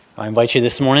I invite you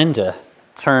this morning to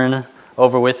turn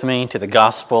over with me to the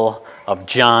Gospel of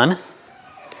John.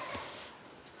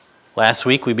 Last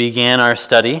week we began our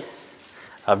study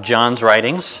of John's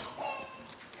writings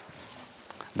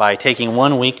by taking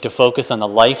 1 week to focus on the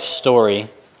life story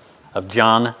of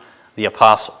John the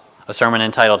Apostle, a sermon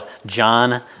entitled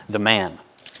John the Man.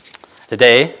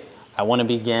 Today I want to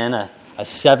begin a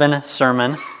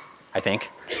 7-sermon,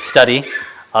 study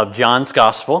of John's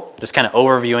Gospel, just kind of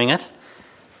overviewing it,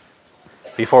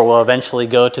 before we'll eventually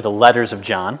go to the letters of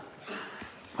John.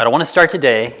 But I want to start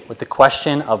today with the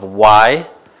question of why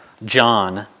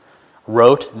John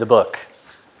wrote the book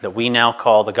that we now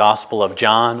call the Gospel of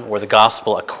John, or the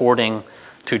Gospel according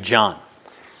to John.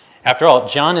 After all,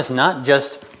 John is not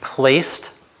just placed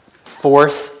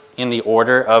fourth in the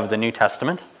order of the New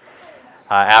Testament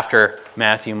after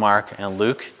Matthew, Mark, and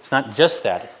Luke. It's not just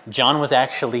that. John was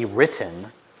actually written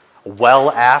well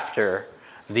after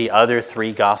the other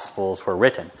 3 Gospels were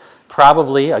written.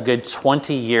 Probably a good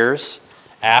 20 years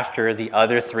after the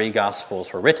other 3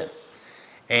 Gospels were written.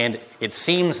 And it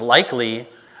seems likely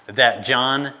that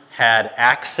John had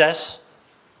access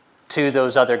to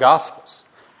those other Gospels,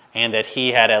 and that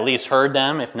he had at least heard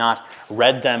them, if not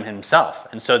read them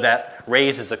himself. And so that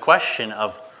raises the question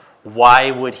of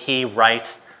why would he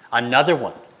write another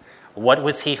one? What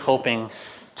was he hoping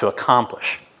to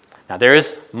accomplish? Now, there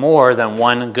is more than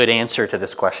one good answer to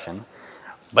this question,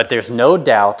 but there's no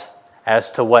doubt as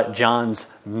to what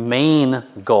John's main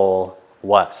goal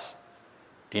was.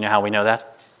 Do you know how we know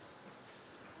that?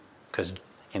 Because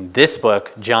in this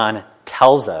book, John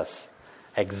tells us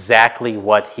exactly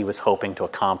what he was hoping to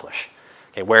accomplish.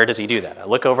 Okay, where does he do that? I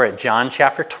look over at John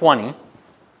chapter 20,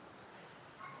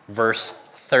 verse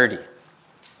 30.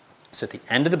 So at the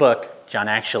end of the book, John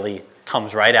actually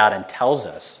comes right out and tells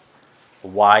us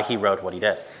why he wrote what he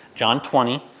did. John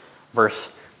 20,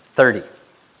 verse 30.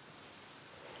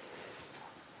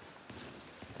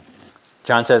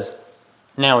 John says,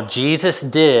 "Now Jesus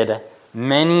did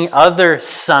many other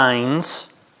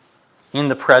signs in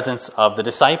the presence of the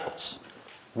disciples,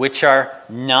 which are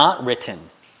not written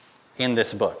in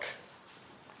this book.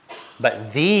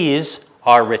 But these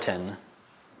are written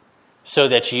so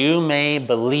that you may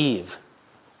believe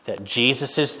that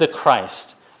Jesus is the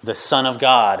Christ, the Son of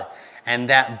God, and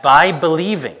that by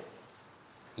believing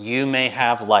you may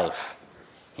have life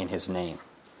in his name."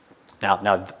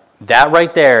 Now that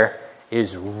right there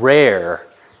is rare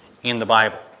in the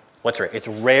Bible. What's rare? It's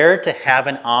rare to have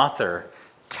an author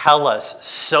tell us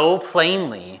so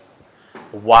plainly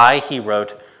why he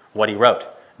wrote what he wrote.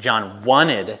 John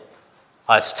wanted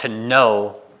us to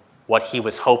know what he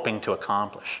was hoping to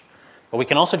accomplish. But we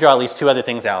can also draw at least 2 other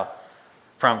things out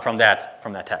from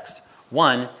that text.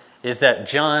 One is that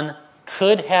John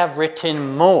could have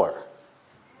written more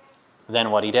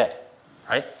than what he did,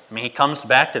 right? I mean, he comes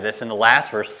back to this in the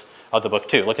last verse of the book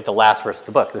too. Look at the last verse of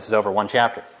the book. This is over 1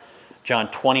 chapter. John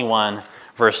 21,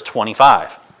 verse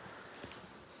 25.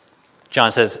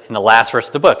 John says in the last verse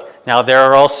of the book, "Now there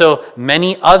are also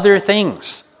many other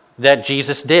things that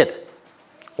Jesus did.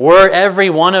 Were every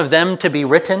one of them to be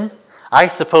written, I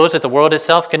suppose that the world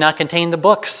itself could not contain the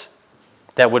books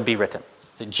that would be written."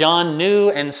 John knew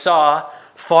and saw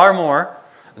far more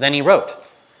than he wrote.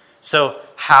 So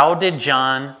how did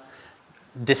John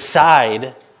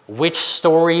decide which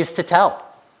stories to tell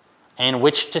and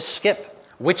which to skip,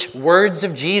 which words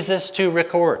of Jesus to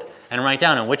record and write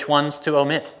down and which ones to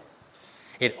omit?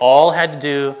 It all had to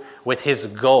do with his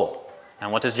goal.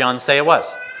 And what does John say it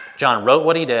was? John wrote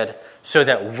what he did so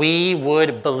that we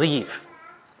would believe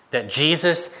that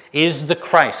Jesus is the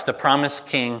Christ, the promised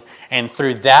King, and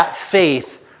through that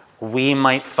faith we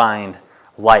might find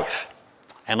life.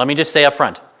 And let me just say up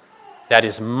front, that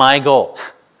is my goal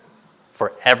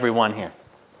for everyone here.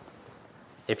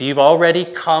 If you've already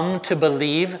come to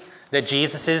believe that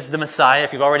Jesus is the Messiah,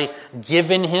 if you've already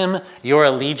given him your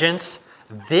allegiance,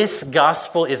 this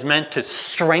gospel is meant to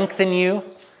strengthen you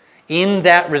in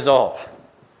that resolve.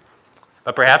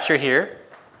 But perhaps you're here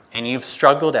and you've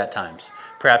struggled at times,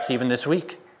 perhaps even this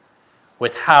week,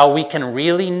 with how we can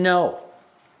really know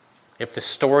if the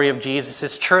story of Jesus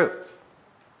is true.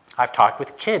 I've talked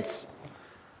with kids,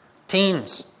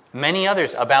 teens, many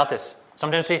others about this.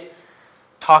 Sometimes we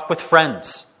talk with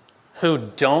friends who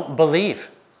don't believe.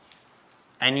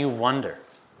 And you wonder,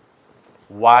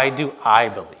 why do I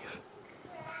believe?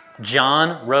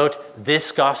 John wrote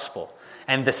this gospel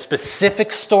and the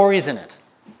specific stories in it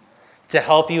to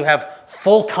help you have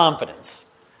full confidence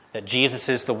that Jesus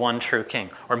is the one true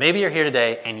King. Or maybe you're here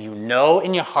today and you know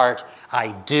in your heart, I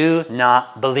do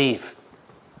not believe.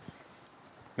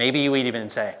 Maybe you would even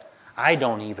say, I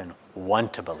don't even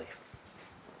want to believe.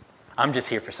 I'm just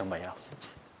here for somebody else.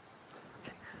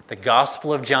 Okay. The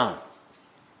Gospel of John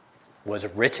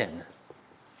was written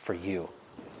for you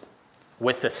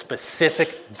with the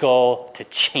specific goal to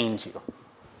change you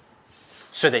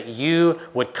so that you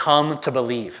would come to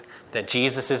believe that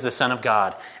Jesus is the Son of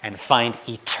God and find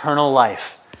eternal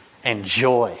life and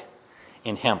joy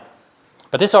in him.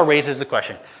 But this all raises the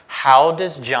question, how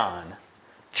does John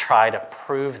try to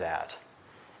prove that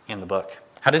in the book?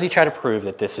 How does he try to prove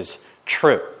that this is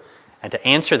true? And to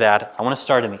answer that, I want to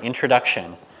start in the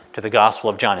introduction to the Gospel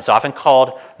of John. It's often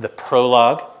called the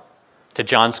prologue to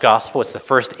John's Gospel. It's the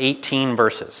first 18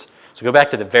 verses. So go back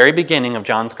to the very beginning of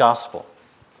John's Gospel.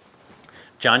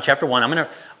 John chapter 1. We're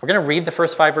going to read the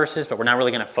first 5 verses, but we're not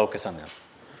really going to focus on them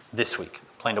this week.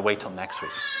 I plan to wait till next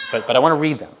week. But I want to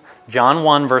read them. John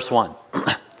 1, verse 1.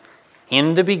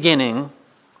 In the beginning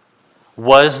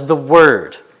was the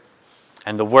Word,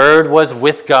 and the Word was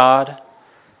with God,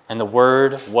 and the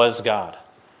Word was God.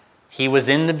 He was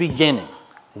in the beginning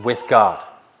with God.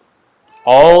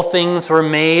 All things were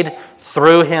made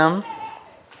through him,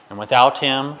 and without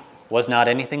him was not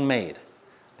anything made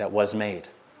that was made.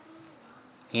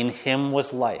 In him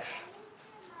was life,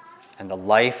 and the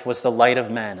life was the light of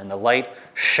men, and the light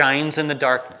shines in the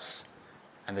darkness,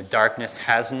 and the darkness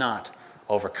has not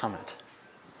overcome it.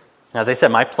 Now, as I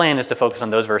said, my plan is to focus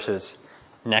on those verses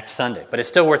next Sunday, but it's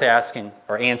still worth asking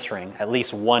or answering at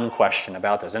least one question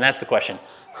about those, and that's the question,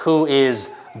 who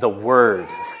is the Word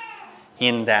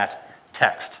in that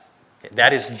text?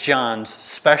 That is John's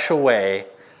special way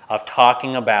of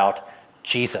talking about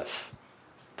Jesus,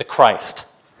 the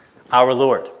Christ, our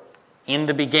Lord. In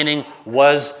the beginning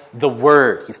was the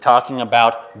Word. He's talking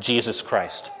about Jesus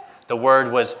Christ. The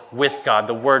Word was with God.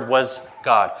 The Word was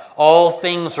God. All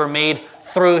things were made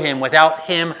through him. Without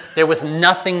him, there was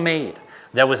nothing made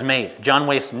that was made. John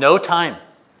wastes no time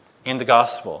in the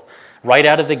gospel. Right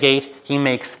out of the gate, he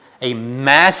makes a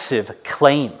massive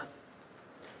claim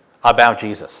about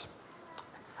Jesus.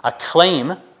 A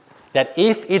claim that,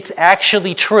 if it's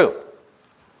actually true,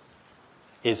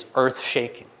 is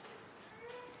earth-shaking,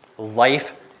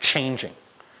 life-changing.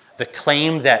 The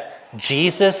claim that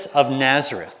Jesus of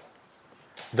Nazareth,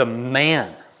 the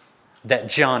man that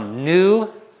John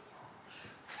knew,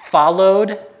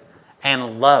 followed,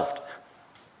 and loved,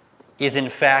 is in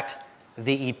fact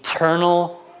the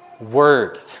eternal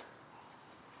Word,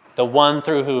 the one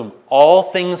through whom all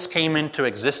things came into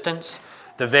existence,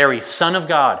 the very Son of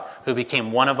God who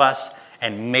became one of us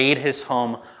and made his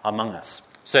home among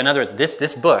us. So in other words,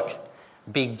 this book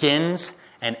begins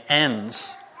and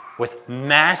ends with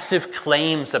massive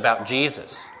claims about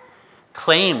Jesus.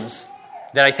 Claims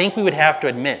that I think we would have to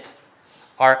admit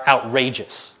are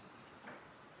outrageous,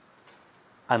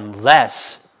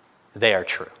 unless they are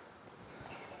true.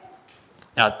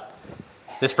 Now,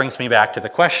 this brings me back to the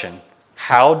question,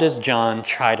 how does John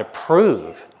try to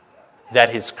prove that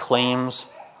his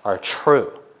claims are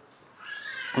true?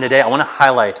 And today I want to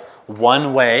highlight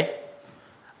one way,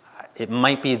 it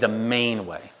might be the main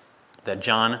way, that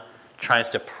John tries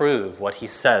to prove what he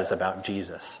says about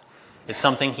Jesus. It's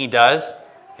something he does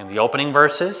in the opening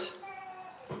verses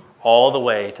all the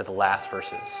way to the last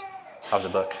verses of the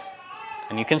book.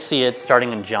 And you can see it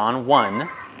starting in John 1,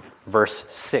 verse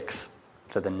 6.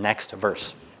 So the next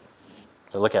verse.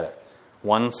 So look at it.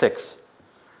 1:6.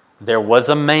 There was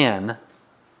a man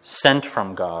sent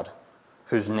from God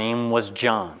whose name was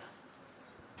John.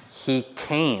 He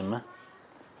came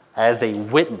as a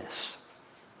witness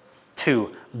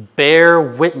to bear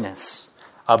witness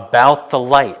about the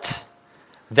light,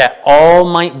 that all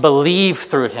might believe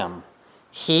through him.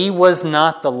 He was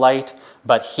not the light,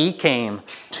 but he came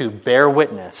to bear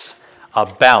witness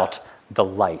about the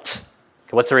light.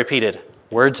 Okay, what's the repeated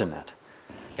words in that?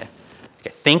 Okay,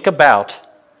 think about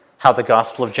how the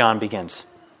Gospel of John begins.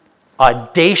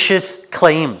 Audacious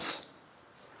claims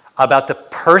about the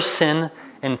person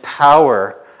and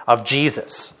power of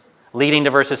Jesus, leading to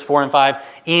verses 4 and 5.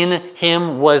 In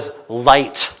him was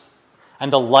light, and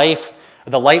the light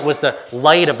was the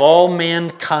light of all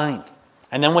mankind.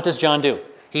 And then what does John do?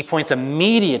 He points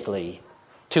immediately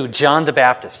to John the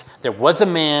Baptist. There was a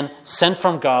man sent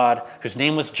from God whose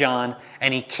name was John,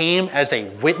 and he came as a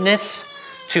witness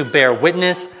to bear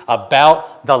witness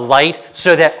about the light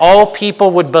so that all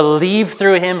people would believe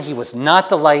through him. He was not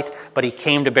the light, but he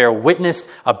came to bear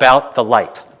witness about the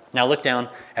light. Now look down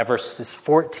at verses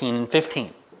 14 and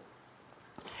 15.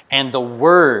 And the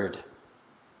Word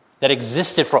that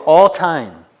existed for all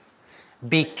time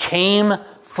became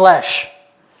flesh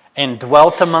and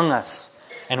dwelt among us.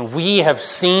 And we have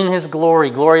seen his glory,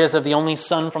 glory as of the only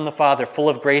Son from the Father, full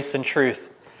of grace and truth.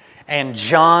 And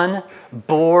John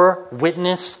bore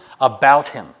witness about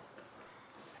him,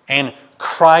 and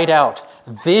cried out,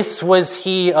 "This was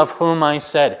he of whom I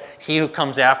said, 'He who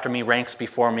comes after me ranks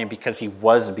before me because he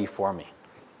was before me.'"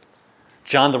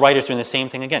 John the writer is doing the same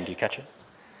thing again. Do you catch it?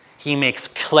 He makes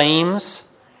claims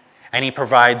and he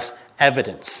provides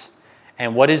evidence.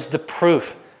 And what is the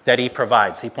proof that he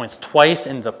provides? He points twice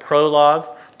in the prologue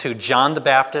to John the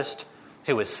Baptist,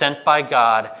 who was sent by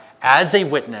God as a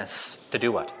witness to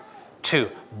do what? To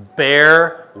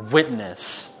bear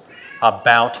witness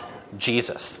about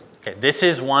Jesus. Okay, this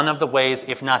is one of the ways,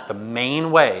 if not the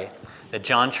main way, that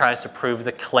John tries to prove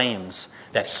the claims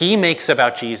that he makes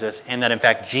about Jesus and that in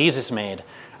fact Jesus made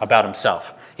about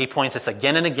himself. He points us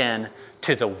again and again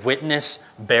to the witness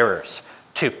bearers,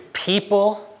 to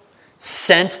people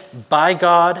sent by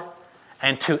God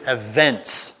and to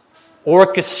events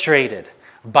orchestrated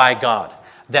by God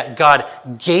that God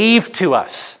gave to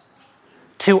us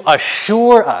to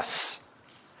assure us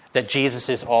that Jesus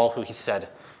is all who he said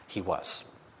he was.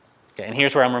 Okay, and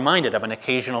here's where I'm reminded of an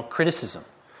occasional criticism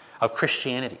of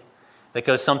Christianity that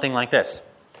goes something like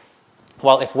this.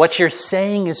 Well, if what you're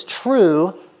saying is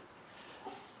true,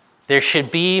 there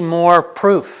should be more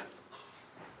proof.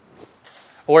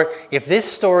 Or if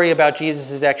this story about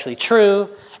Jesus is actually true,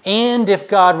 and if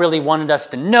God really wanted us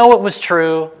to know it was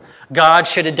true, God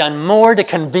should have done more to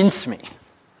convince me.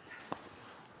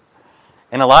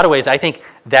 In a lot of ways, I think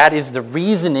that is the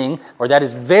reasoning, or that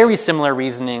is very similar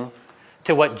reasoning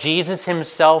to what Jesus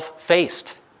himself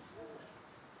faced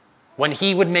when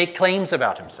he would make claims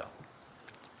about himself,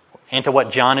 and to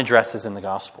what John addresses in the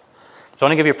gospel. So I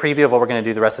want to give you a preview of what we're going to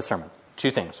do the rest of the sermon.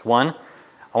 Two things. One,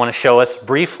 I want to show us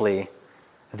briefly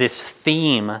this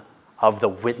theme of the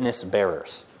witness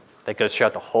bearers that goes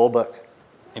throughout the whole book.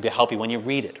 Maybe it'll help you when you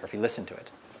read it or if you listen to it.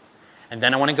 And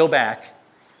then I want to go back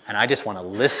and I just want to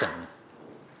listen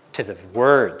to the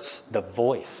words, the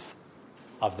voice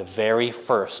of the very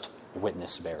first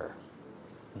witness bearer,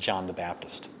 John the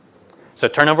Baptist. So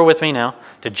turn over with me now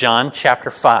to John chapter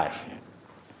 5.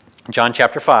 John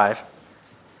chapter 5,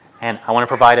 and I want to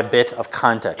provide a bit of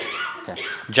context. Okay.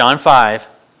 John 5,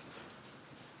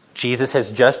 Jesus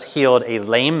has just healed a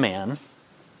lame man.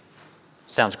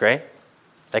 Sounds great.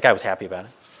 That guy was happy about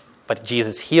it. But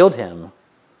Jesus healed him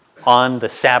on the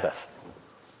Sabbath.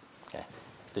 Okay.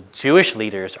 The Jewish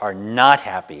leaders are not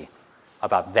happy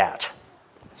about that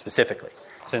specifically.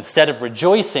 So instead of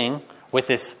rejoicing with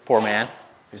this poor man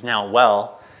who's now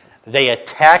well, they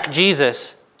attack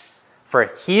Jesus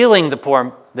for healing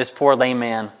this poor lame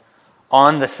man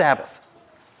on the Sabbath.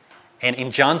 And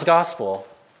in John's gospel,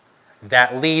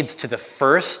 that leads to the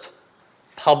first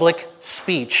public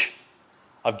speech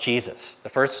of Jesus, the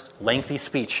first lengthy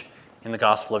speech in the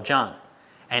Gospel of John.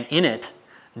 And in it,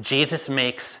 Jesus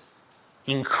makes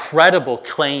incredible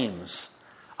claims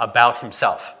about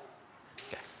himself.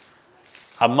 Okay.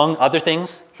 Among other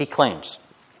things, he claims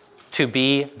to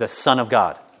be the Son of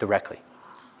God directly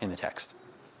in the text.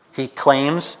 He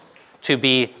claims to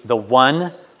be the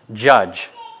one judge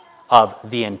of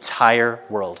the entire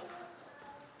world.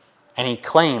 And he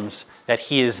claims that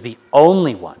he is the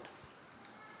only one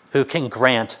who can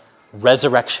grant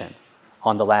resurrection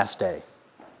on the last day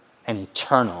and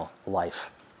eternal life.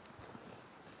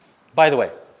 By the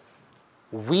way,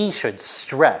 we should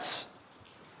stress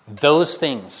those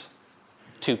things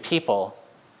to people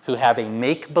who have a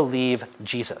make-believe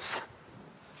Jesus,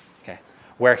 okay,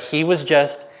 where he was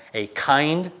just a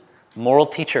kind, moral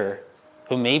teacher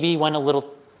who maybe went a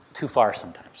little too far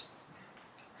sometimes.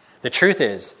 The truth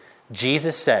is,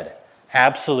 Jesus said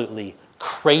absolutely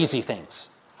crazy things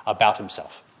about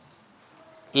himself,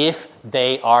 if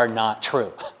they are not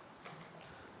true.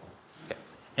 Okay.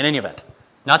 In any event,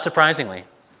 not surprisingly,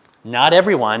 not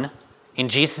everyone in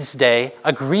Jesus' day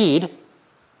agreed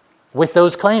with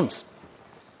those claims.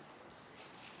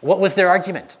 What was their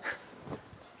argument?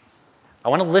 I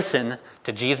want to listen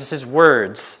to Jesus'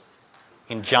 words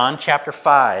in John chapter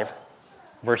 5,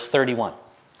 verse 31.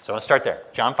 So I want to start there.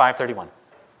 John 5:31.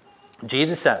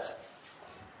 Jesus says,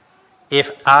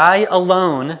 "If I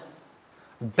alone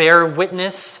bear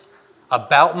witness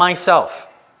about myself,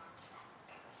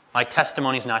 my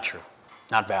testimony is not true,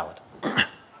 not valid."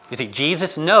 You see,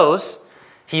 Jesus knows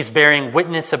he's bearing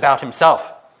witness about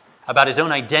himself, about his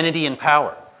own identity and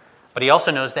power. But he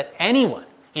also knows that anyone,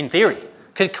 in theory,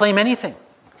 could claim anything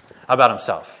about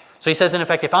himself. So he says, in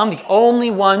effect, if I'm the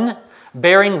only one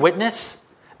bearing witness,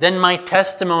 then my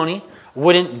testimony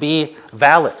wouldn't be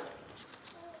valid.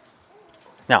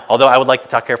 Now, although I would like to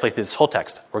talk carefully through this whole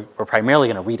text, we're primarily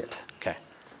going to read it. Okay?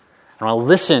 And I'll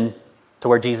listen to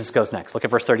where Jesus goes next. Look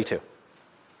at verse 32.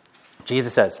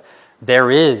 Jesus says, "There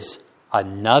is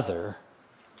another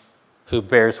who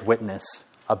bears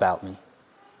witness about me.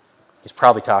 He's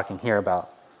probably talking here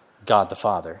about God the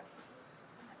Father.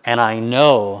 And I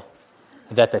know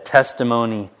that the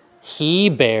testimony he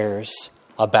bears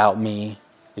about me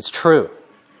is true.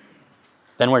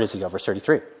 Then where does he go? Verse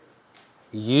 33.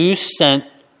 You sent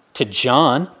to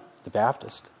John the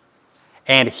Baptist,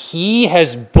 and he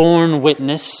has borne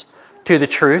witness to the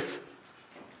truth.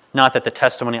 Not that the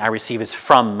testimony I receive is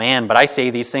from man, but I say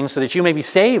these things so that you may be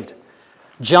saved.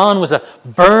 John was a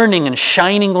burning and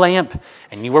shining lamp,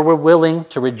 and you were willing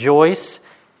to rejoice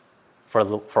for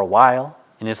a while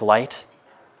in his light.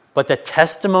 But the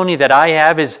testimony that I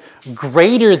have is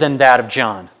greater than that of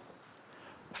John.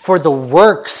 For the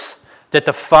works that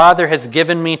the Father has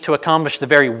given me to accomplish, the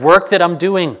very work that I'm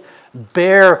doing,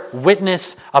 bear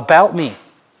witness about me,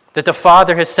 that the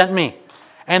Father has sent me.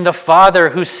 And the Father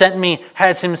who sent me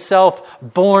has himself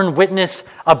borne witness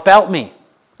about me.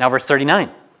 Now verse 39.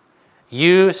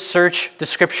 You search the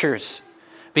Scriptures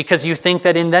because you think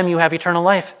that in them you have eternal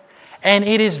life. And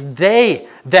it is they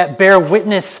that bear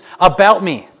witness about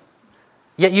me.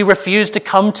 Yet you refuse to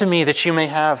come to me that you may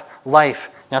have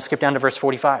life. Now skip down to verse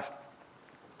 45.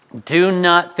 Do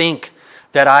not think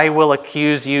that I will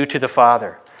accuse you to the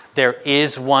Father. There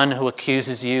is one who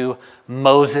accuses you,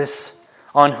 Moses,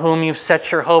 on whom you've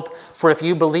set your hope. For if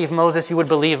you believe Moses, you would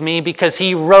believe me, because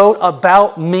he wrote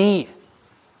about me.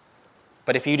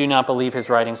 But if you do not believe his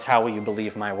writings, how will you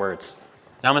believe my words?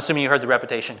 Now I'm assuming you heard the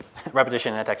repetition in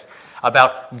that text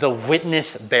about the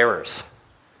witness bearers.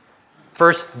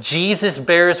 First, Jesus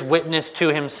bears witness to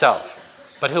himself.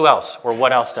 But who else or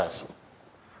what else does?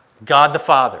 God the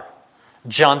Father,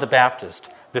 John the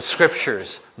Baptist, the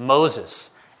Scriptures,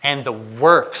 Moses, and the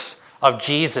works of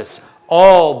Jesus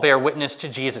all bear witness to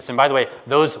Jesus. And by the way,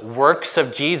 those works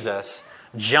of Jesus,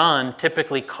 John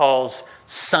typically calls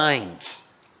signs.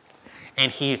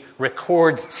 And he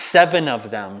records 7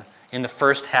 of them in the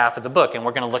first half of the book. And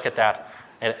we're going to look at that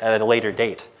at a later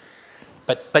date.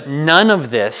 But none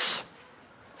of this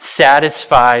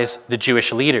satisfies the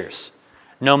Jewish leaders,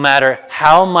 no matter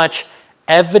how much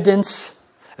evidence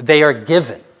they are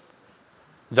given.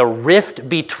 The rift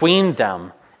between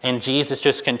them and Jesus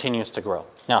just continues to grow.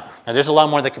 Now there's a lot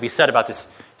more that could be said about this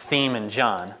theme in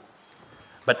John,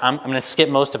 but I'm going to skip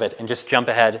most of it and just jump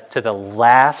ahead to the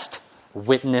last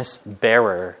witness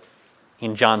bearer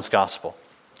in John's Gospel.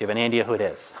 Do you have any idea who it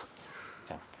is?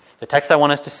 Okay. The text I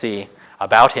want us to see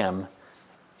about him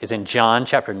is in John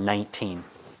chapter 19.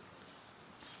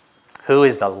 Who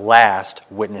is the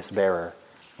last witness bearer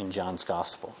in John's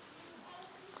Gospel?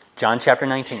 John chapter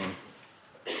 19.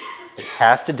 It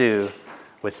has to do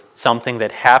with something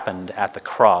that happened at the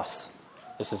cross.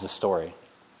 This is the story.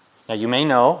 Now you may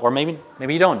know, or maybe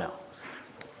you don't know,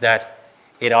 that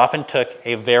it often took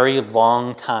a very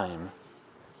long time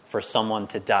for someone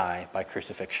to die by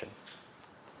crucifixion.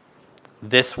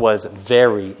 This was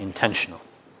very intentional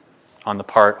on the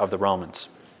part of the Romans.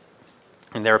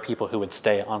 And there are people who would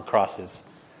stay on crosses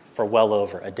for well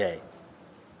over a day.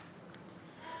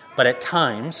 But at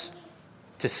times,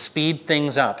 to speed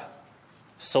things up,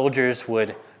 soldiers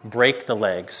would break the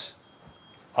legs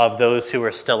of those who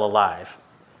were still alive,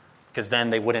 because then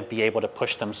they wouldn't be able to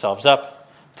push themselves up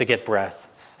to get breath,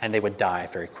 and they would die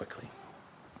very quickly.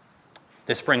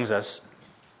 This brings us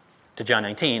to John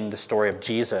 19, the story of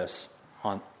Jesus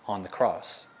on the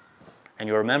cross. And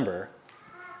you remember,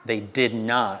 they did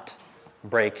not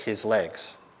break his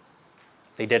legs.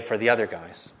 They did for the other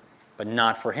guys, but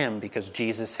not for him, because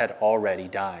Jesus had already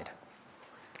died.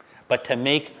 But to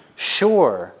make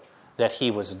sure that he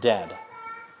was dead,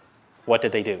 what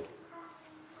did they do?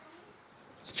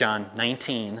 It's John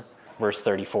 19, verse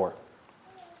 34.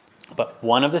 But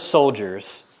one of the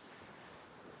soldiers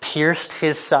pierced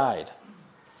his side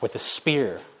with a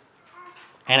spear,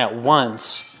 and at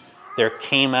once there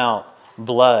came out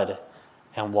blood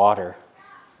and water.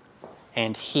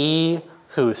 And he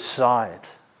who saw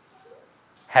it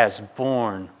has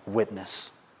borne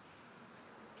witness.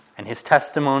 And his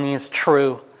testimony is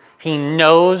true. He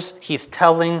knows he's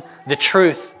telling the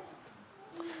truth,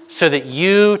 so that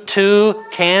you too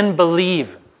can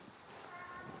believe.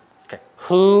 Okay.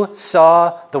 Who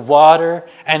saw the water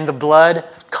and the blood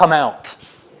come out?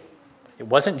 It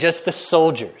wasn't just the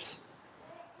soldiers.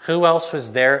 Who else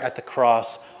was there at the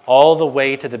cross all the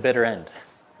way to the bitter end?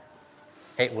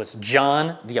 It was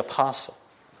John the Apostle,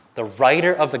 the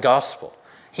writer of the gospel.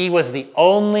 He was the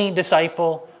only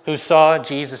disciple who saw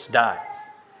Jesus die.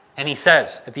 And he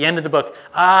says at the end of the book,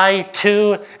 I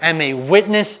too am a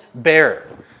witness bearer,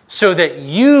 so that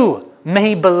you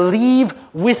may believe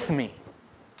with me.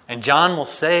 And John will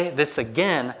say this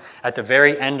again at the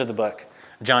very end of the book.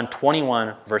 John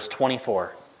 21, verse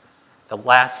 24.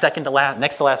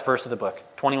 Next to last verse of the book,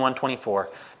 21, 24,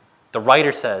 the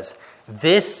writer says,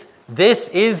 this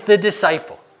is the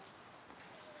disciple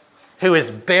who is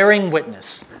bearing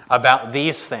witness about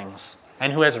these things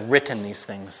and who has written these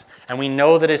things. And we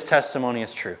know that his testimony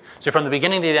is true. So from the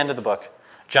beginning to the end of the book,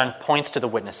 John points to the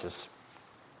witnesses.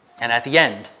 And at the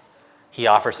end, he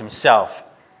offers himself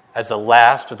as the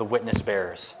last of the witness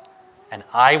bearers, an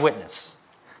eyewitness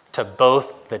to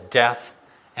both the death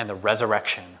and the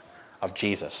resurrection of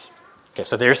Jesus. Okay,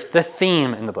 so there's the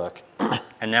theme in the book.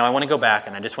 And now I want to go back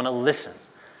and I just want to listen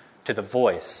to the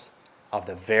voice of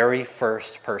the very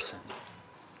first person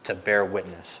to bear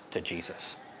witness to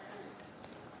Jesus,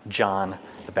 John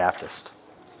the Baptist.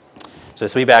 So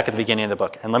this will be back at the beginning of the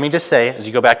book. And let me just say, as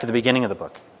you go back to the beginning of the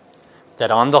book,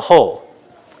 that on the whole,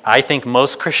 I think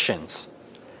most Christians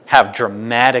have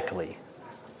dramatically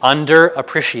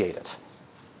underappreciated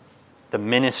the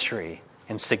ministry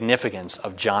and significance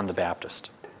of John the Baptist.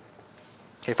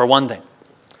 Okay, for one thing,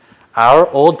 our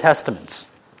Old Testaments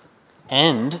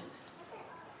end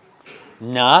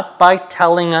not by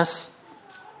telling us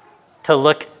to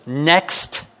look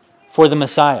next for the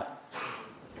Messiah.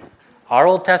 Our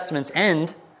Old Testaments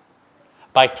end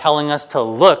by telling us to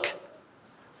look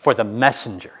for the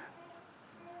messenger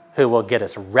who will get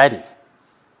us ready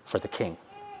for the King.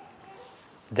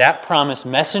 That promised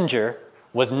messenger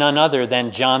was none other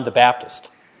than John the Baptist.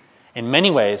 In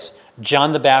many ways,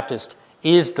 John the Baptist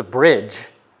is the bridge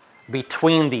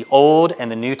between the Old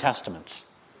and the New Testaments,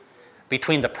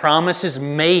 between the promises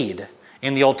made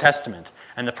in the Old Testament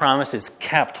and the promises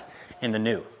kept in the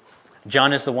New.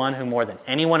 John is the one who, more than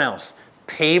anyone else,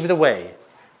 paved the way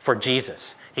for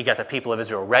Jesus. He got the people of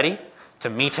Israel ready to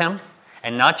meet him.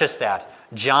 And not just that,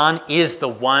 John is the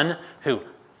one who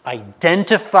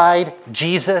identified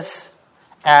Jesus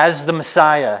as the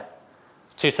Messiah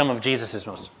to some of Jesus'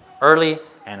 most early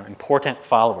and important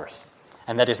followers.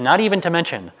 And that is not even to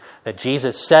mention that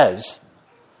Jesus says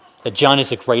that John is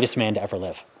the greatest man to ever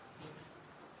live.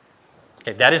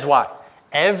 Okay, that is why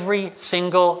every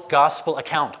single gospel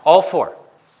account, all four,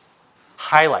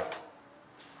 highlight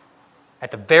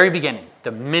at the very beginning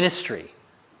the ministry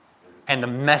and the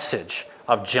message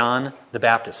of John the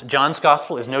Baptist. John's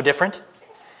gospel is no different.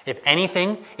 If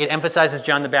anything, it emphasizes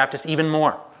John the Baptist even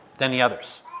more than the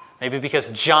others. Maybe because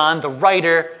John, the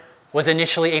writer, was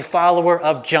initially a follower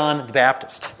of John the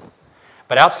Baptist.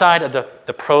 But outside of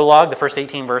the prologue, the first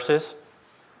 18 verses,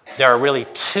 there are really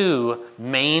two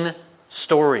main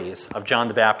stories of John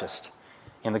the Baptist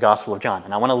in the Gospel of John.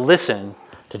 And I want to listen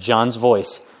to John's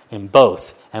voice in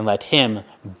both and let him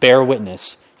bear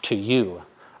witness to you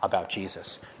about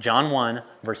Jesus. John 1,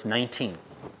 verse 19.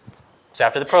 So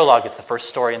after the prologue, it's the first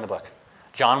story in the book.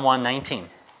 John 1, 19.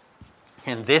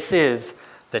 And this is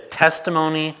the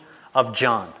testimony of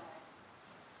John.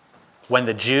 When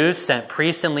the Jews sent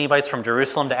priests and Levites from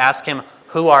Jerusalem to ask him,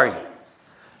 "Who are you?"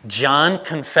 John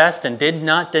confessed and did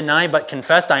not deny, but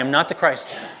confessed, "I am not the Christ."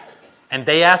 And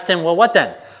they asked him, "Well, what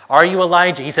then? Are you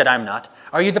Elijah?" He said, "I'm not."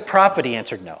 "Are you the prophet?" He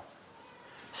answered, "No."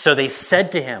 So they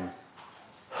said to him,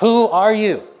 "Who are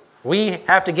you?" We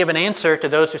have to give an answer to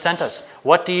those who sent us.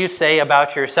 "What do you say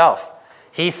about yourself?"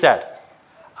 He said,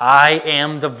 "I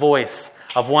am the voice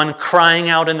of one crying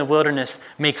out in the wilderness,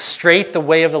 'Make straight the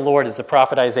way of the Lord,' as the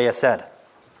prophet Isaiah said."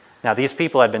 Now these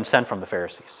people had been sent from the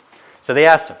Pharisees. So they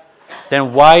asked him,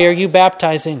 "Then why are you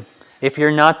baptizing, if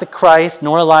you're not the Christ,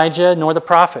 nor Elijah, nor the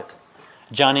prophet?"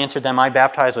 John answered them, "I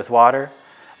baptize with water,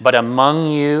 but among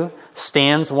you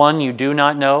stands one you do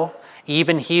not know,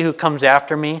 even he who comes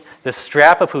after me, the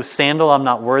strap of whose sandal I'm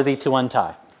not worthy to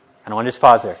untie." And I want to just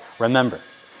pause there. Remember,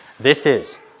 this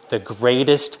is the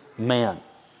greatest man,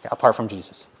 apart from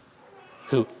Jesus,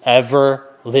 who ever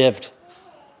lived.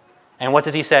 And what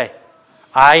does he say?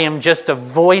 "I am just a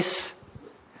voice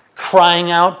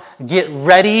crying out, 'Get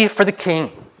ready for the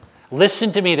King.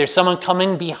 Listen to me, there's someone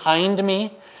coming behind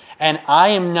me, and I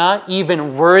am not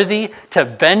even worthy to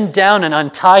bend down and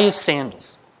untie his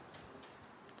sandals.'"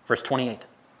 Verse 28.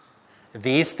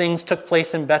 These things took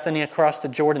place in Bethany across the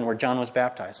Jordan where John was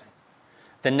baptizing.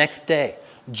 The next day,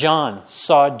 John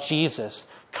saw Jesus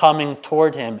coming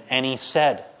toward him, and he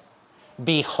said,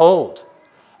 "Behold,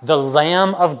 the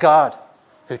Lamb of God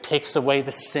who takes away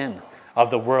the sin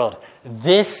of the world.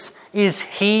 This is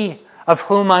he of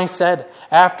whom I said,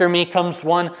 'After me comes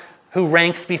one who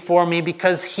ranks before me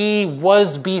because he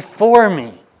was before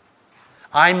me.'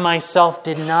 I myself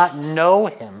did not know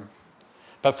him,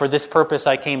 but for this purpose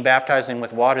I came baptizing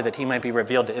with water that he might be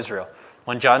revealed to Israel."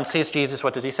 When John sees Jesus,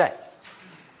 what does he say?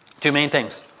 Two main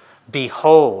things.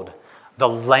 "Behold, the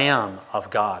Lamb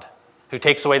of God who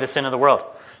takes away the sin of the world."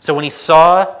 So when he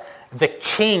saw the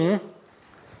King,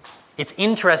 It's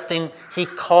interesting, he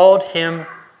called him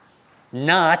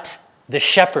not the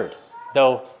shepherd,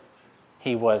 though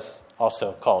he was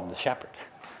also called the shepherd.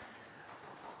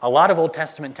 A lot of Old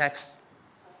Testament texts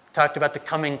talked about the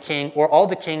coming king or all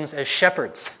the kings as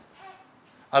shepherds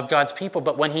of God's people.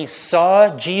 But when he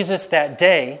saw Jesus that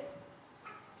day,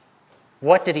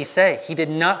 what did he say? He did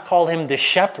not call him the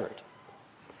shepherd.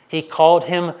 He called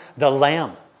him the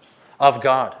Lamb of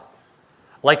God.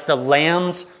 Like the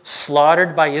lambs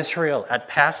slaughtered by Israel at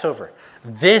Passover.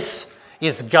 This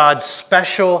is God's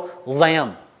special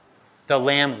lamb. The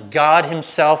lamb God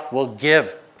himself will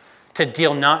give to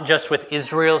deal not just with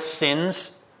Israel's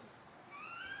sins.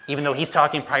 Even though he's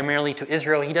talking primarily to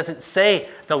Israel, he doesn't say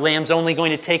the lamb's only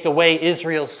going to take away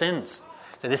Israel's sins.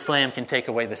 So this lamb can take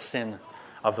away the sin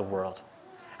of the world.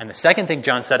 And the second thing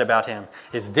John said about him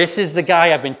is, this is the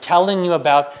guy I've been telling you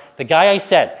about. The guy I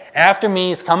said, after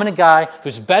me is coming a guy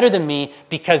who's better than me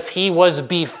because he was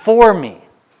before me.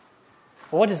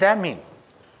 Well, what does that mean?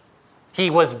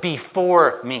 He was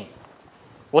before me.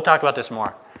 We'll talk about this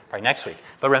more probably next week.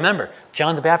 But remember,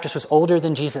 John the Baptist was older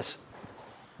than Jesus.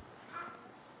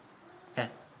 Okay.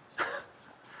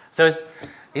 So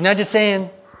he's not just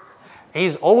saying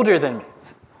he's older than me.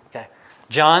 Okay.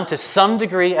 John, to some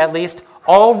degree at least,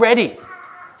 already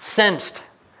sensed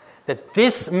that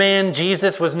this man,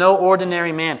 Jesus, was no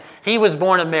ordinary man. He was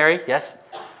born of Mary, yes,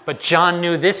 but John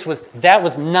knew that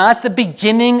was not the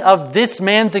beginning of this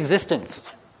man's existence.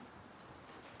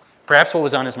 Perhaps what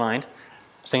was on his mind,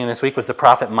 singing this week, was the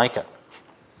prophet Micah.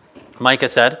 Micah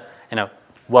said, in a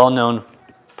well-known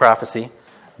prophecy,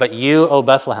 "But you, O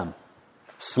Bethlehem,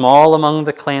 small among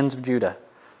the clans of Judah,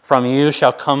 from you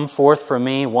shall come forth for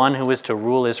me one who is to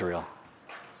rule Israel,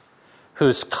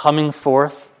 whose coming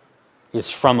forth is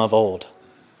from of old,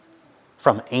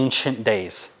 from ancient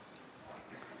days."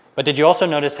 But did you also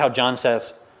notice how John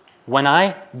says, when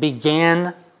I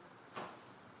began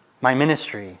my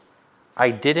ministry,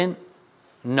 I didn't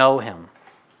know him.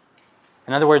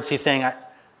 In other words, he's saying,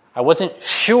 I wasn't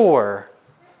sure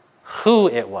who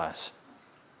it was,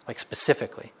 like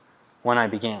specifically, when I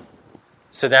began.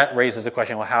 So that raises a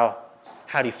question, well,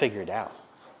 how do you figure it out?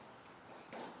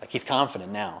 Like, he's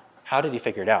confident now. How did he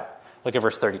figure it out? Look at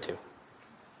verse 32.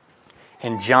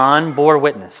 "And John bore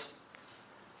witness,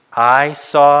 I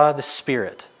saw the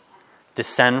Spirit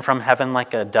descend from heaven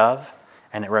like a dove,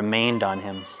 and it remained on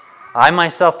him. I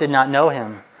myself did not know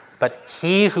him, but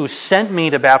he who sent me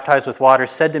to baptize with water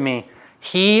said to me,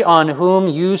 he on whom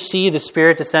you see the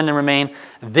Spirit descend and remain,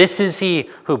 this is he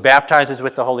who baptizes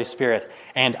with the Holy Spirit.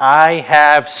 And I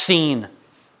have seen,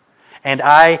 and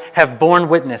I have borne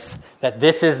witness that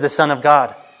this is the Son of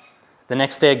God." The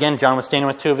next day again, John was standing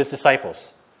with two of his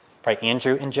disciples, probably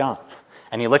Andrew and John.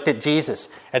 And he looked at Jesus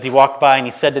as he walked by, and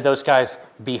he said to those guys,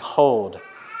 "Behold,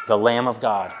 the Lamb of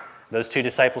God." Those two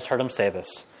disciples heard him say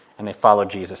this, and they followed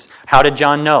Jesus. How did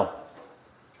John know?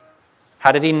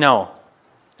 How did he know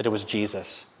that it was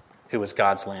Jesus who was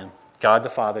God's Lamb? God the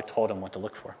Father told him what to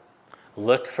look for.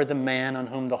 Look for the man on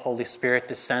whom the Holy Spirit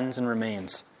descends and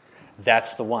remains.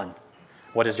 That's the one.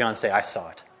 What does John say? I saw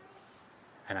it,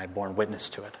 and I borne witness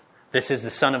to it. This is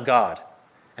the Son of God.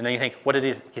 And then you think, what is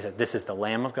he? He said, this is the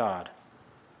Lamb of God.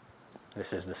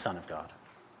 This is the Son of God.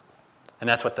 And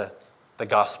that's what the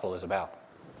gospel is about.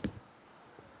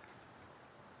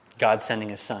 God sending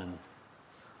his Son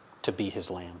to be his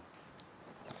Lamb.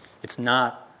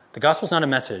 The gospel's not a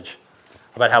message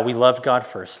about how we loved God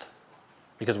first,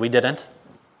 because we didn't.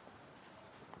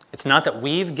 It's not that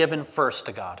we've given first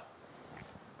to God,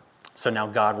 so now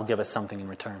God will give us something in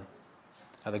return.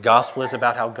 Now, the gospel is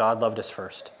about how God loved us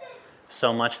first,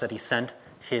 so much that he sent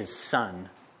his Son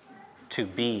to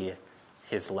be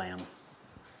his Lamb,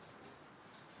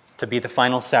 to be the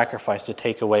final sacrifice to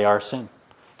take away our sin.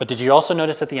 But did you also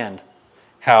notice at the end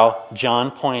how John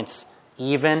points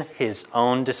even his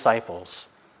own disciples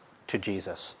to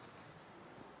Jesus?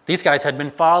 These guys had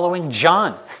been following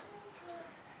John.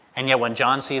 And yet when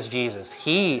John sees Jesus,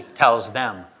 he tells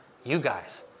them, you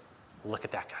guys, look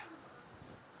at that guy.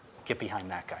 Get behind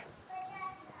that guy.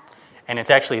 And it's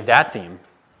actually that theme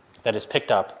that is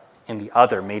picked up in the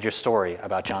other major story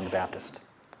about John the Baptist.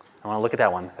 I want to look at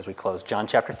that one as we close. John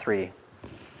chapter 3,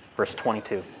 verse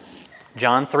 22.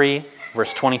 John 3,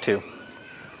 verse 22.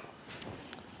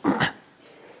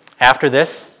 After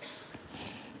this,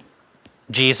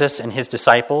 Jesus and his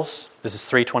disciples, this is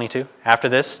 3:22. After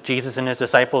this, Jesus and his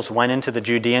disciples went into the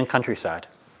Judean countryside,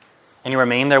 and he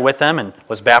remained there with them and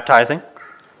was baptizing.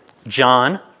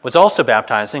 John was also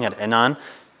baptizing at Enon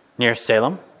near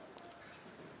Salem,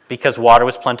 because water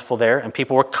was plentiful there, and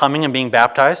people were coming and being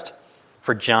baptized,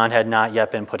 for John had not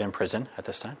yet been put in prison at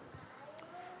this time.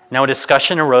 Now a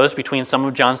discussion arose between some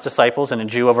of John's disciples and a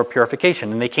Jew over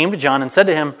purification. And they came to John and said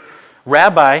to him,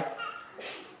 Rabbi,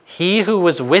 he who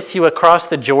was with you across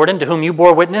the Jordan, to whom you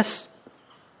bore witness,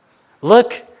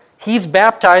 look, he's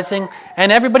baptizing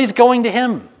and everybody's going to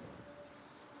him.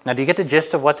 Now, do you get the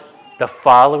gist of what the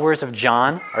followers of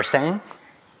John are saying?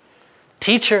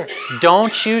 Teacher,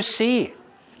 don't you see?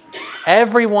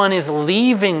 Everyone is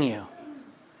leaving you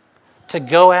to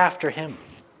go after him.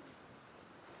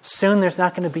 Soon there's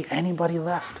not going to be anybody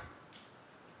left.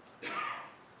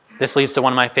 This leads to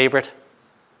one of my favorite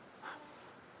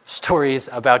stories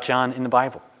about John in the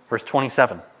Bible. Verse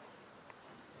 27.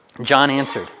 John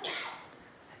answered,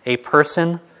 a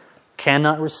person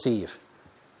cannot receive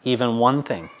even one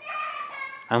thing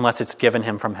unless it's given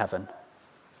him from heaven.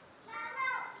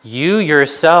 You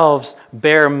yourselves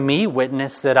bear me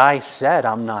witness that I said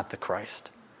I'm not the Christ,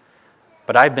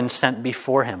 but I've been sent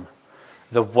before him.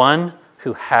 The one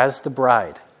who has the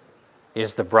bride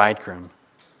is the bridegroom.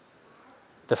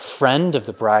 The friend of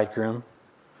the bridegroom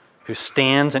who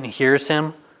stands and hears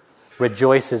him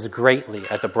rejoices greatly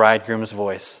at the bridegroom's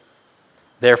voice.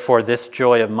 Therefore, this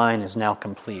joy of mine is now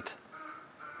complete.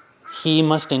 He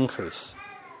must increase,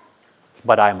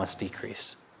 but I must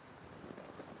decrease.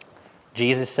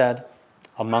 Jesus said,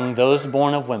 among those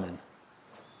born of women,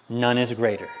 none is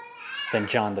greater than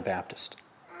John the Baptist.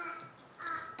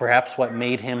 Perhaps what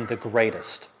made him the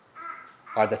greatest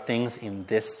are the things in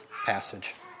this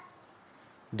passage.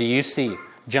 Do you see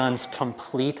John's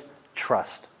complete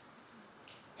trust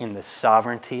in the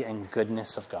sovereignty and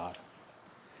goodness of God?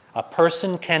 A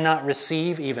person cannot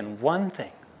receive even one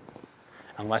thing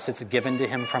unless it's given to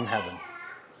him from heaven.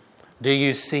 Do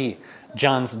you see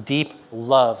John's deep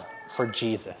love for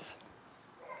Jesus?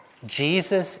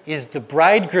 Jesus is the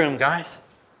bridegroom, guys.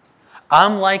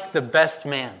 I'm like the best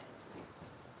man.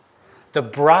 The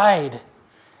bride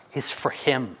is for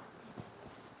him.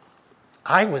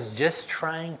 I was just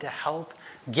trying to help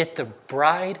get the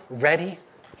bride ready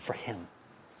for him.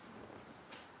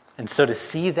 And so to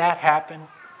see that happen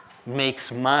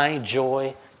makes my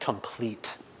joy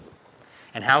complete.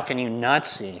 And how can you not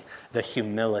see the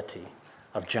humility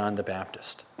of John the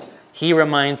Baptist? He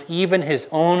reminds even his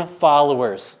own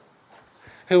followers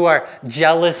who are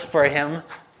jealous for him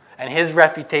and his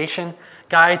reputation,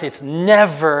 guys, it's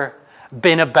never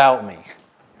been about me.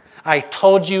 I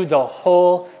told you the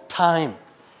whole time.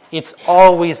 It's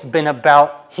always been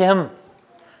about him.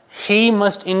 He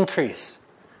must increase,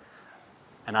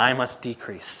 and I must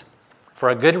decrease. For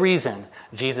a good reason,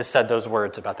 Jesus said those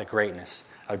words about the greatness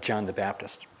of John the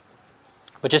Baptist.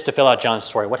 But just to fill out John's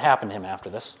story, what happened to him after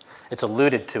this? It's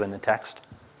alluded to in the text.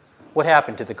 What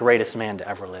happened to the greatest man to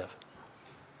ever live?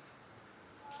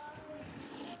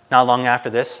 Not long after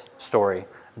this story,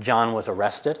 John was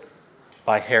arrested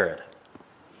by Herod.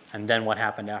 And then what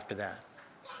happened after that?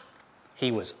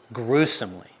 He was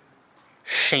gruesomely,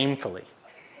 shamefully,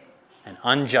 and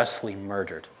unjustly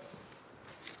murdered.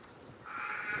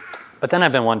 But then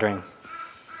I've been wondering,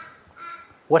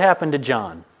 what happened to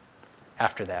John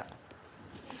after that?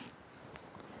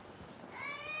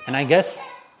 And I guess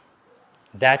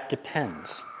that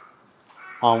depends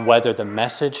on whether the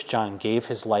message John gave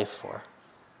his life for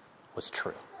was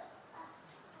true.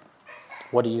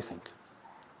 What do you think?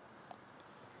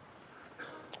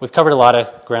 We've covered a lot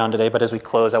of ground today, but as we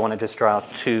close, I want to just draw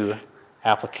out two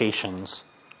applications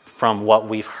from what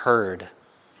we've heard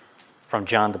from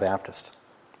John the Baptist,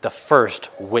 the first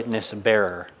witness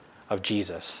bearer of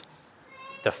Jesus,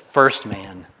 the first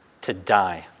man to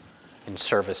die in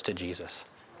service to Jesus.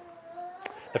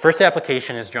 The first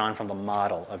application is drawn from the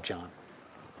model of John.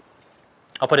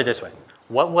 I'll put it this way.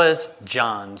 What was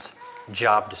John's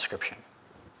job description?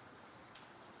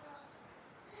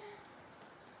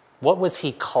 What was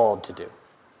he called to do?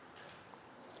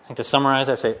 I think to summarize,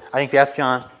 I think if you ask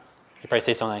John, he'd probably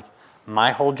say something like,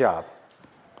 my whole job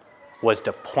was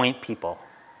to point people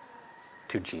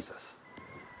to Jesus.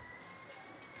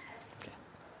 Okay.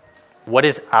 What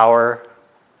is our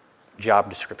job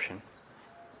description?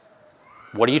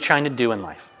 What are you trying to do in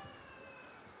life?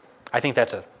 I think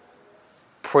that's a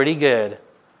pretty good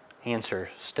answer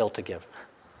still to give.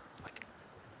 Like,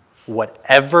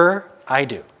 whatever I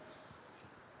do,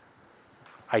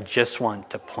 I just want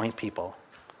to point people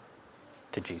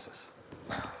to Jesus.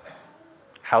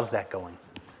 How's that going?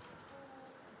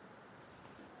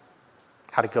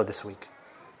 How'd it go this week?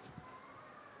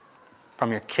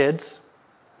 From your kids,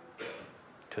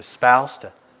 to a spouse,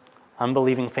 to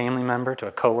unbelieving family member, to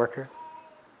a coworker,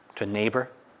 to a neighbor.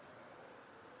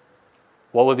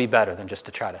 What would be better than just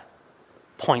to try to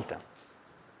point them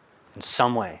in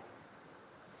some way,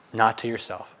 not to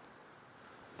yourself,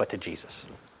 but to Jesus?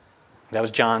 That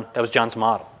was John's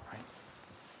model.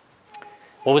 Right?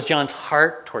 What was John's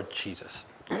heart toward Jesus?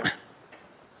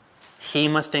 He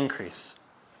must increase.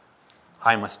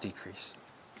 I must decrease.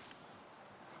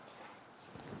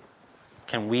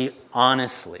 Can we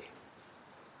honestly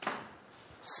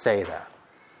say that?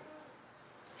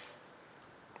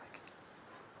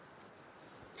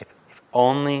 If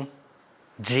only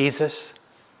Jesus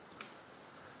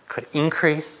could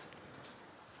increase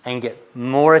and get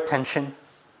more attention,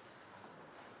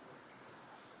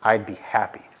 I'd be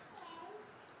happy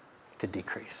to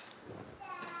decrease.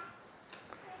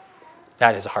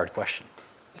 That is a hard question.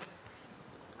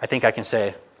 I think I can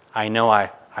say, I know I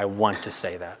want to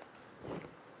say that.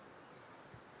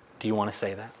 Do you want to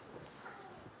say that?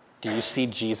 Do you see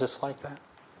Jesus like that?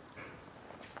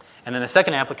 And then the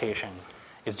second application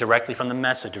is directly from the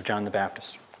message of John the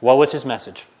Baptist. What was his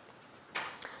message?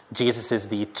 Jesus is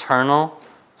the eternal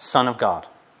Son of God.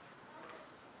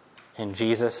 And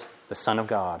Jesus, the Son of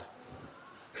God,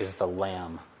 is the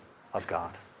Lamb of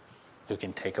God who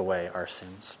can take away our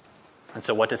sins. And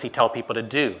so what does he tell people to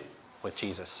do with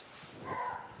Jesus?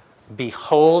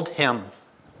 Behold him.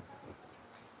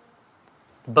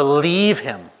 Believe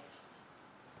him.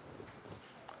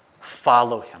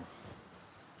 Follow him.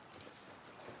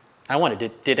 I wonder,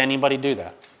 did anybody do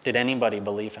that? Did anybody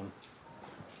believe him?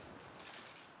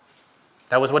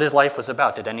 That was what his life was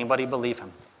about. Did anybody believe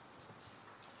him?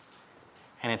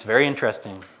 And it's very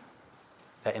interesting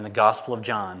that in the Gospel of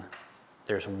John,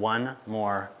 there's one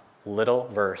more little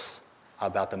verse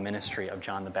about the ministry of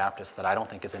John the Baptist that I don't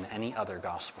think is in any other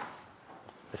gospel.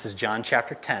 This is John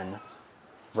chapter 10,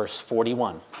 verse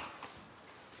 41.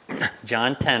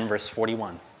 John 10, verse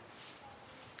 41.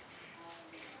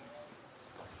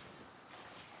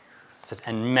 It says,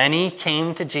 "And many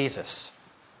came to Jesus,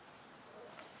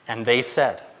 and they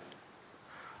said,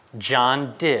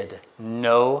 'John did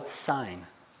no sign,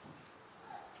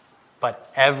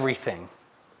 but everything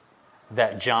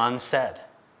that John said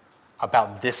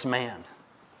about this man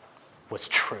was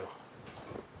true.'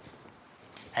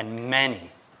 And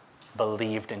many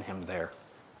believed in him there."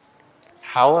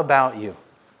 How about you?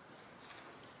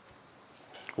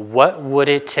 What would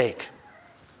it take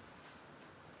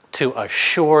to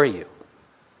assure you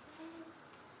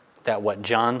that what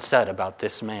John said about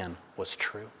this man was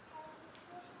true?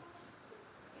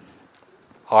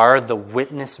 Are the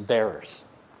witness bearers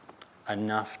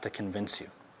enough to convince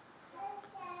you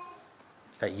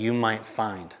that you might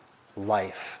find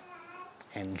life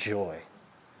and joy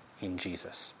in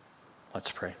Jesus?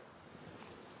 Let's pray.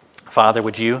 Father,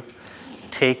 would you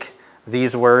take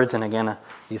these words and again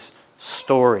these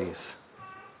stories,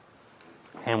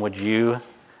 and would you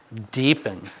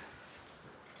deepen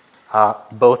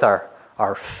both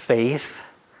our faith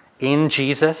in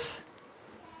Jesus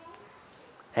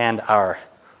and our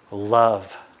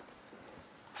love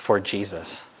for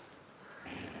Jesus.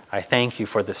 I thank you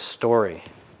for the story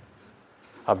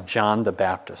of John the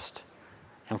Baptist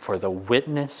and for the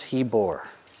witness he bore.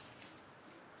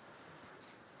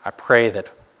 I pray that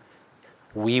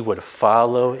we would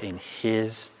follow in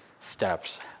his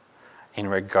steps in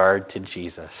regard to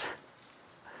Jesus,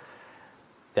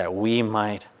 that we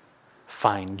might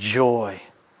find joy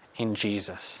in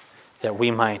Jesus, that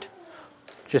we might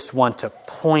just want to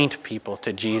point people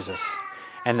to Jesus,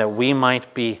 and that we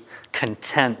might be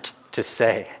content to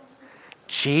say,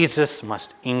 Jesus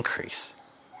must increase,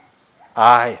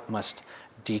 I must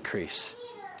decrease.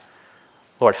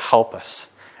 Lord, help us.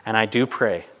 And I do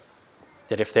pray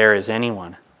that if there is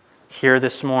anyone here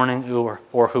this morning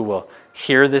or who will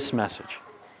hear this message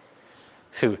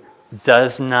who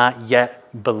does not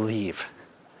yet believe,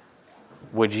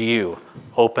 would you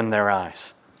open their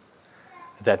eyes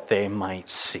that they might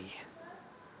see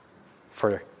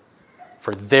for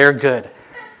their good,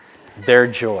 their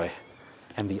joy,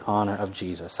 and the honor of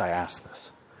Jesus. I ask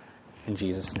this in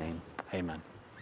Jesus' name. Amen.